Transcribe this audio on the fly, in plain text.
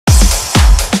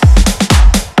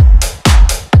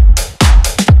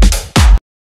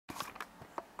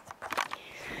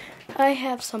I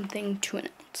have something to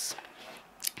announce.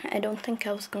 I don't think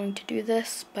I was going to do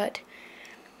this, but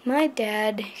my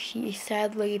dad, he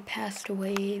sadly passed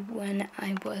away when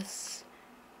I was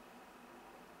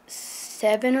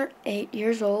 7 or 8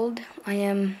 years old. I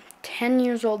am 10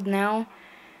 years old now,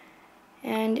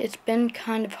 and it's been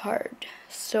kind of hard.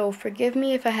 So forgive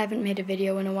me if I haven't made a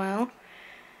video in a while.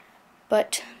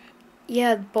 But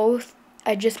yeah,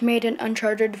 I just made an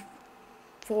Uncharted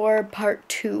 4 Part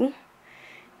 2.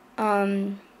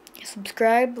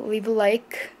 Subscribe, leave a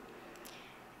like,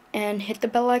 and hit the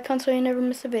bell icon so you never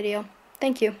miss a video.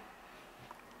 Thank you.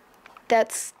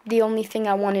 That's the only thing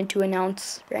I wanted to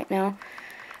announce right now.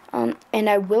 And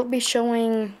I will be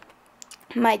showing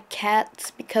my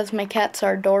cats because my cats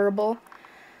are adorable.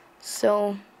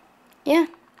 So, yeah.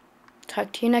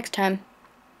 Talk to you next time.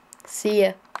 See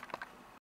ya.